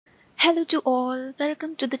Hello to all,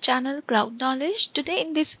 welcome to the channel Cloud Knowledge. Today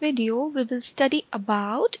in this video we will study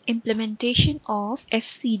about implementation of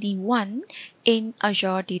SCD1 in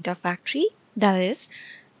Azure Data Factory, that is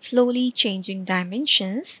slowly changing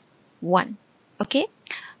dimensions 1. Okay,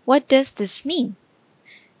 what does this mean?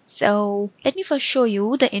 So let me first show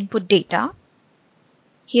you the input data.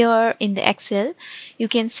 Here in the Excel you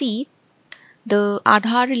can see the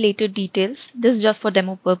Aadhaar related details. This is just for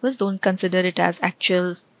demo purpose, don't consider it as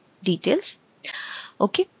actual details.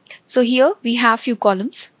 Okay, so here we have few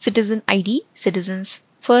columns: citizen ID, citizen's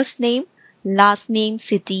first name, last name,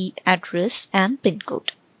 city, address, and PIN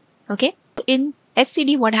code. Okay, in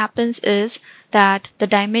SCD what happens is that the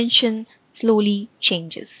dimension slowly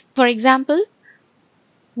changes. For example,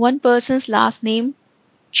 one person's last name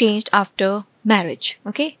changed after marriage.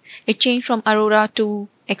 Okay, it changed from Aurora to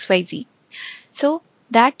XYZ. So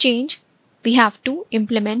that change we have to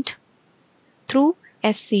implement through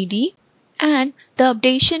SCD, and the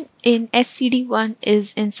updation in SCD1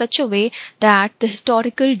 is in such a way that the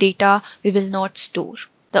historical data we will not store.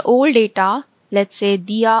 The old data, let's say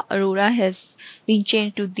Diya Arora has been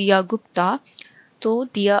changed to Diya Gupta, so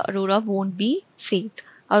Diya Arora won't be saved.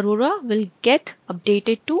 Arora will get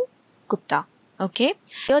updated to Gupta. Okay,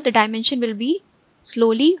 here the dimension will be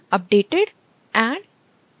slowly updated and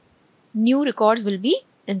new records will be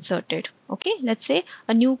inserted. Okay, let's say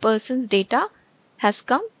a new person's data has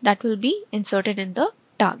come, that will be inserted in the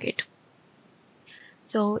target.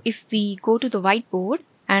 So if we go to the whiteboard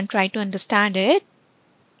and try to understand it,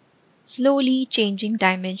 slowly changing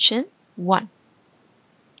dimension 1.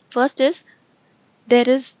 First is there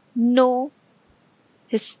is no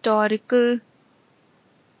historical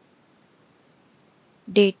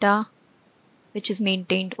data which is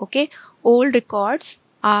maintained. Okay, old records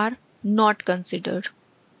are not considered.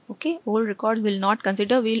 Okay, old records will not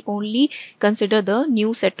consider, we'll only consider the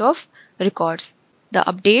new set of records, the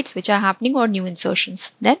updates which are happening or new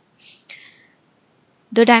insertions. Then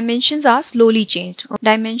the dimensions are slowly changed.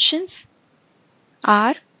 Dimensions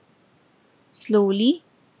are slowly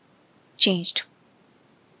changed.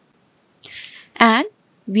 And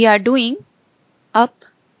we are doing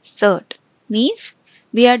upsert, means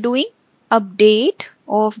we are doing update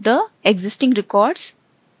of the existing records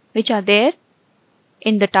which are there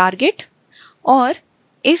in the target, or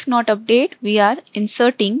if not update, we are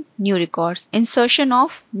inserting new records. Insertion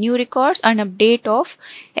of new records and update of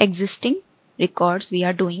existing records we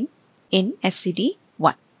are doing in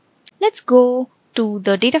SCD1. Let's go to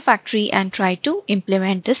the data factory and try to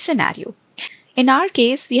implement this scenario. In our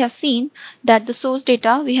case, we have seen that the source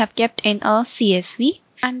data we have kept in a CSV,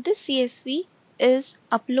 and this CSV is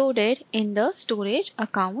uploaded in the storage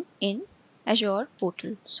account in Azure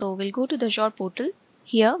portal. So we'll go to the Azure portal.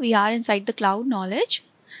 Here we are inside the Cloud Knowledge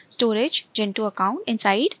storage Gen2 account,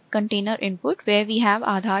 inside container input, where we have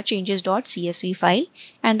Aadhaar changes.csv file,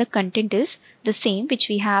 and the content is the same which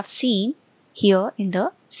we have seen here in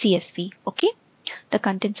the CSV. Okay, the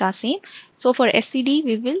contents are same. So for SCD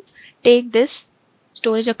we will take this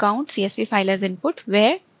storage account CSV file as input,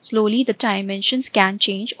 where slowly the dimensions can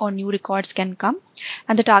change or new records can come,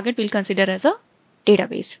 and the target will consider as a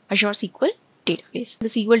database, Azure SQL database. The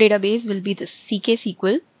SQL database will be this CK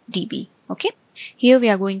SQL DB. Okay, here we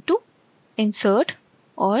are going to insert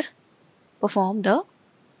or perform the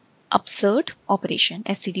upsert operation,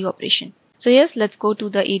 SCD operation. So yes, let's go to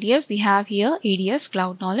the ADF. We have here ADF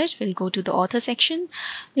Cloud Knowledge. We'll go to the author section.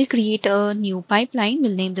 We'll create a new pipeline.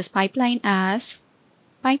 We'll name this pipeline as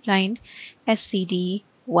pipeline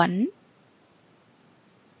SCD1.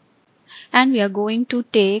 And we are going to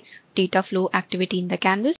take data flow activity in the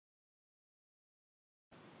canvas,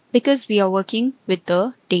 because we are working with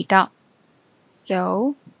the data.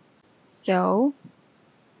 So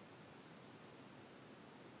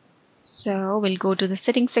we'll go to the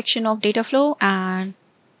settings section of data flow and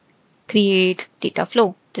create data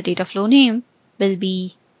flow. The data flow name will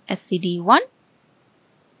be SCD1.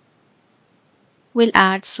 We'll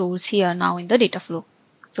add source here now in the data flow.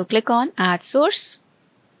 So click on add source.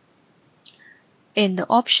 In the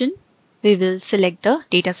option, we will select the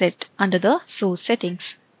dataset under the source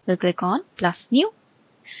settings. We'll click on plus new,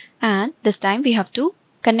 and this time we have to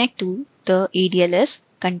connect to the ADLS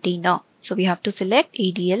container. So we have to select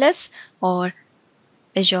ADLS or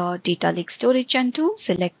Azure Data Lake Storage Gen2,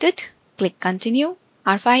 select it, click continue.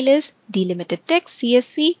 Our file is delimited text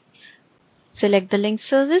CSV. Select the link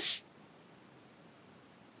service.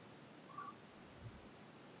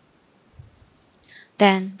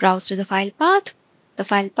 Then browse to the file path. The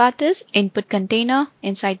file path is input container.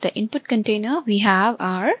 Inside the input container, we have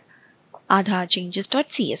our Aadhaar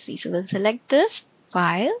changes.csv. So we'll select this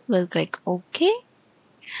file, we'll click OK.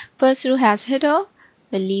 First row has header.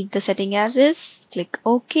 We'll leave the setting as is. Click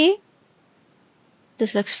OK.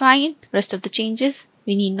 This looks fine. Rest of the changes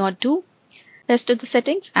we need not do. Rest of the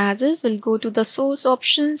settings as is. We'll go to the source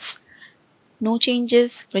options. No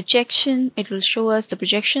changes. Projection. It will show us the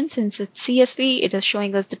projection. Since it's CSV, it is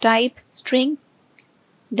showing us the type string.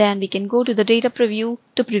 Then we can go to the data preview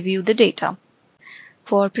to preview the data.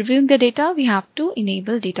 For previewing the data, we have to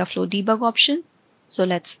enable data flow debug option. So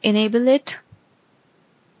let's enable it.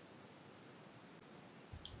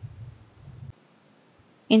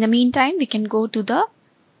 In the meantime, we can go to the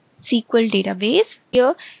SQL database.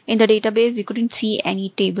 Here in the database, we couldn't see any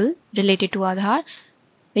table related to Aadhaar,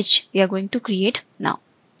 which we are going to create now.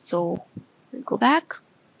 So we'll go back.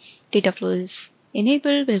 Data flow is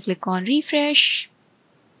enabled. We'll click on refresh.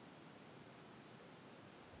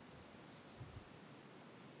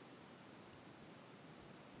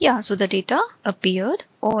 Yeah, so the data appeared.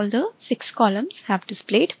 All the 6 columns have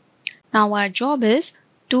displayed. Now our job is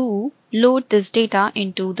to load this data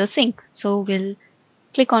into the sink. So we'll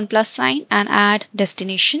click on plus sign and add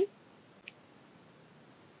destination.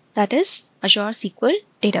 That is Azure SQL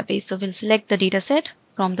database. So we'll select the dataset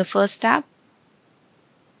from the first tab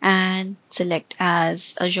and select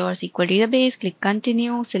as Azure SQL database. Click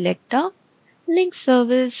continue, select the link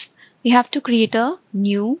service. We have to create a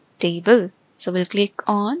new table. So we'll click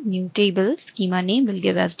on new table. Schema name will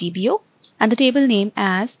give as DBO and the table name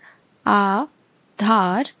as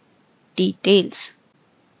Aadhaar details.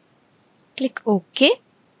 Click OK.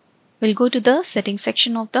 We'll go to the settings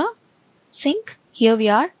section of the sink. Here we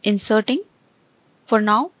are inserting. For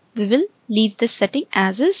now, we will leave this setting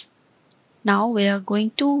as is. Now we are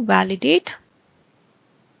going to validate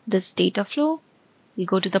this data flow. We'll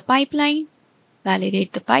go to the pipeline,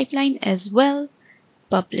 validate the pipeline as well,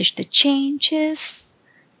 publish the changes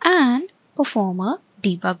and perform a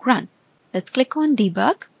debug run. Let's click on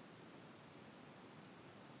debug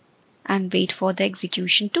and wait for the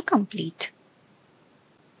execution to complete.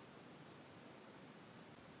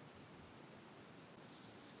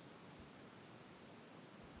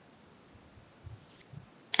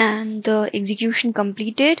 And the execution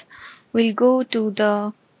completed. We'll go to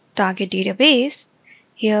the target database.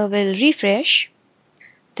 Here we'll refresh.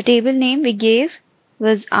 The table name we gave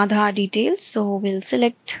was Aadhaar details. So we'll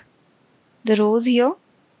select the rows here.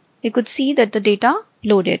 You could see that the data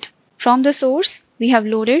loaded. From the source, we have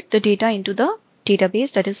loaded the data into the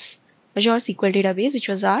database, that is Azure SQL database, which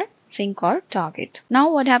was our sink or target.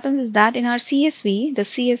 Now what happens is that in our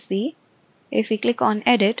CSV, if we click on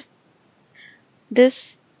edit,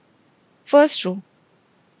 this first row,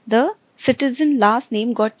 the citizen last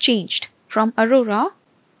name got changed from Arora.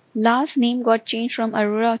 Last name got changed from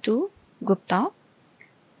Arora to Gupta.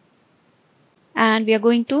 And we are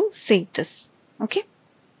going to save this. Okay.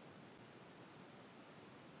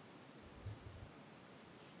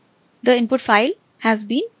 The input file has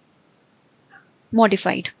been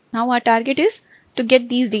modified. Now our target is to get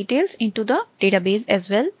these details into the database as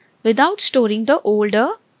well without storing the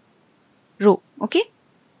older row. Okay.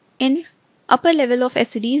 In upper level of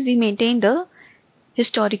SCDs, we maintain the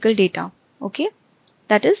historical data. Okay.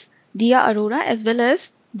 That is Dia Arora as well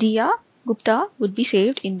as Dia Gupta would be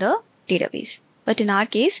saved in the database. But in our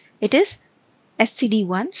case, it is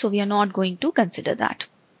SCD1. So we are not going to consider that.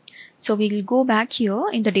 So we'll go back here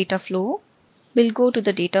in the data flow. We'll go to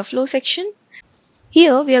the data flow section.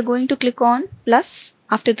 Here we are going to click on plus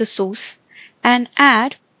after the source and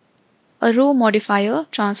add a row modifier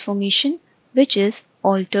transformation, which is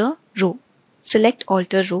alter row. Select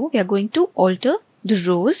alter row. We are going to alter the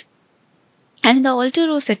rows. And in the alter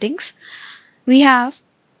row settings, we have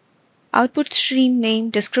output stream name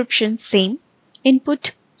description same,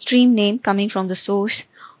 input stream name coming from the source.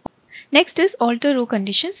 Next is alter row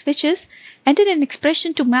conditions, which is enter an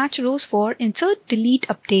expression to match rows for insert, delete,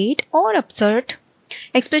 update or upsert.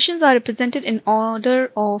 Expressions are represented in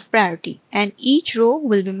order of priority and each row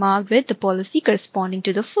will be marked with the policy corresponding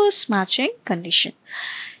to the first matching condition.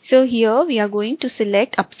 So here we are going to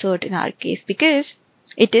select upsert in our case because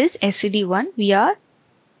it is SCD1. We are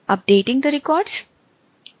updating the records,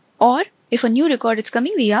 or if a new record is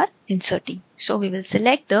coming, we are inserting. So we will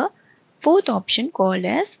select the fourth option called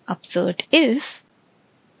as upsert if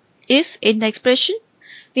in the expression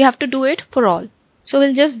we have to do it for all. So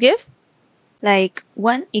we'll just give like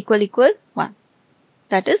 1 = 1.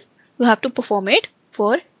 That is, you have to perform it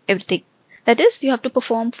for everything. That is, you have to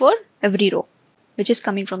perform for every row which is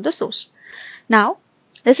coming from the source. Now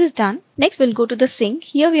this is done. Next we'll go to the sink.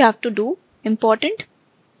 Here we have to do important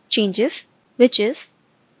changes, which is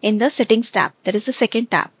in the settings tab. That is the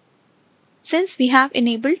second tab. Since we have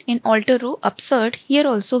enabled in alter row upsert, here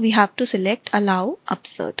also we have to select allow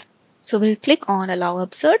upsert. So we'll click on allow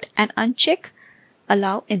upsert and uncheck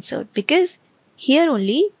allow insert, because here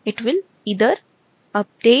only it will either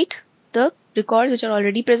update the records which are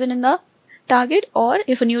already present in the target, or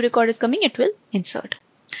if a new record is coming, it will insert.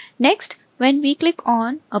 Next, when we click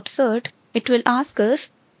on upsert, it will ask us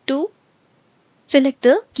to select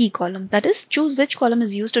the key column, that is, choose which column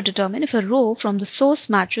is used to determine if a row from the source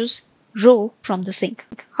matches row from the sink.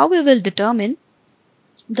 How we will determine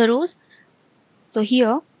the rows? So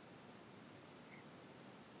here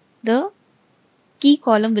the key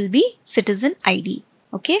column will be citizen ID.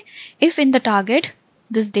 Okay, if in the target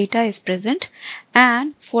this data is present,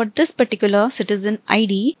 and for this particular citizen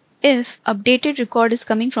ID, if updated record is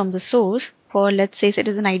coming from the source for, let's say,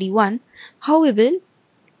 citizen ID 1, how we will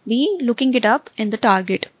be looking it up in the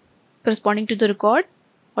target corresponding to the record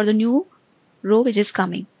or the new row which is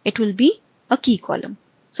coming? It will be a key column.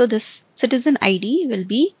 So this citizen ID will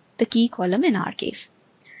be the key column in our case.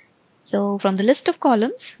 So from the list of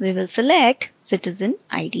columns, we will select citizen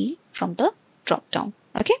ID from the drop down.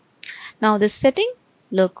 Okay. Now this setting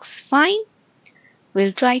looks fine.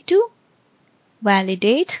 We'll try to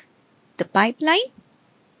validate the pipeline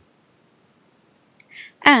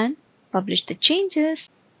and publish the changes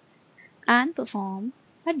and perform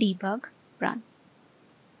a debug run.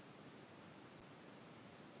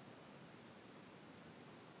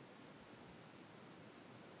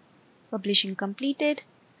 Publishing completed.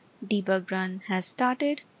 Debug run has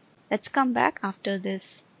started. Let's come back after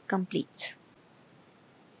this completes.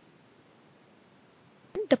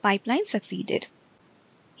 The pipeline succeeded.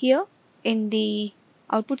 Here in the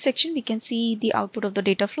output section, we can see the output of the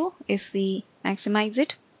data flow. If we maximize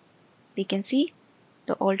it, we can see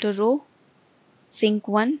the alter row, sync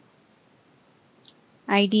 1,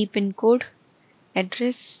 ID, pin code,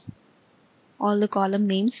 address, all the column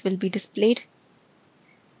names will be displayed.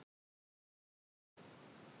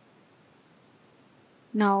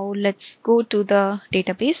 Now let's go to the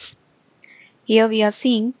database. Here we are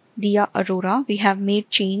seeing Dia Aurora. We have made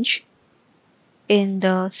change in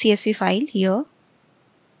the CSV file here.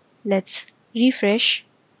 Let's refresh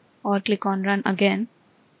or click on run again.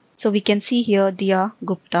 So we can see here Dia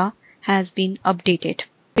Gupta has been updated.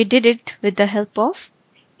 We did it with the help of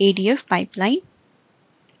ADF pipeline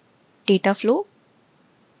data flow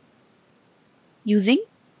using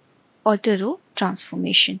alter row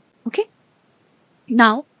transformation. Okay.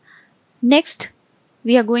 Now, next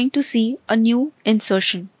we are going to see a new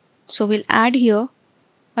insertion. So we'll add here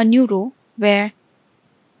a new row where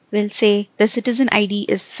we'll say the citizen ID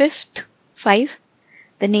is 5.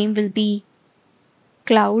 The name will be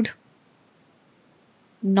Cloud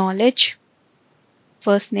Knowledge,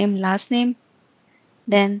 first name, last name,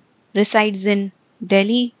 then resides in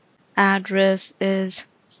Delhi, address is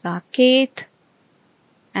Saket,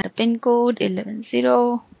 and the pin code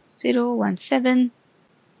 110017.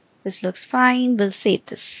 This looks fine. We'll save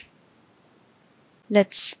this.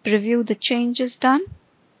 Let's preview the changes done.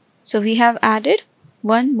 So we have added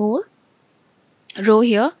one more row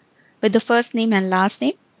here with the first name and last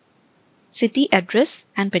name, city, address,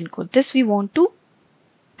 and pin code. This we want to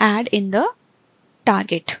add in the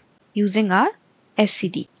target using our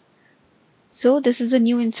SCD. So this is a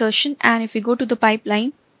new insertion, and if we go to the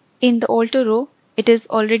pipeline, in the alter row, it is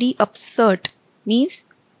already upsert, means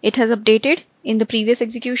it has updated in the previous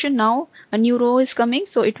execution. Now a new row is coming,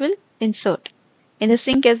 so it will insert. In the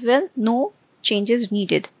sync as well, no changes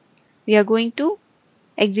needed. We are going to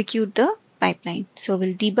execute the pipeline. So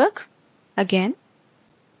we'll debug again.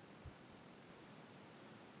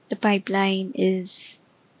 The pipeline is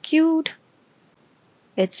queued.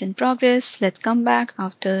 It's in progress. Let's come back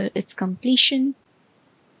after its completion.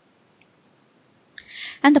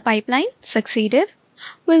 And the pipeline succeeded.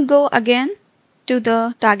 We'll go again to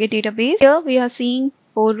the target database. Here we are seeing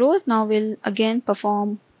 4 rows. Now we'll again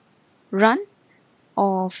perform run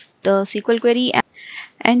of the SQL query,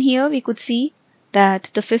 and here we could see that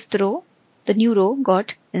the 5th row, the new row,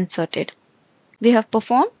 got inserted. We have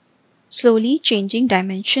performed slowly changing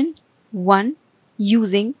dimension 1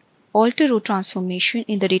 using alter row transformation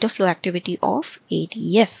in the data flow activity of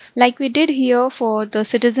ADF. Like we did here for the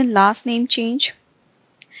citizen last name change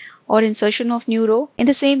or insertion of new row, in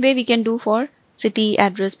the same way we can do for city,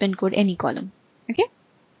 address, pin code, any column. Okay.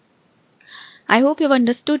 I hope you've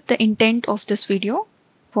understood the intent of this video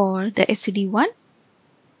for the SCD1.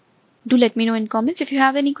 Do let me know in comments if you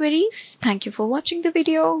have any queries. Thank you for watching the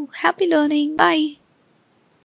video. Happy learning. Bye.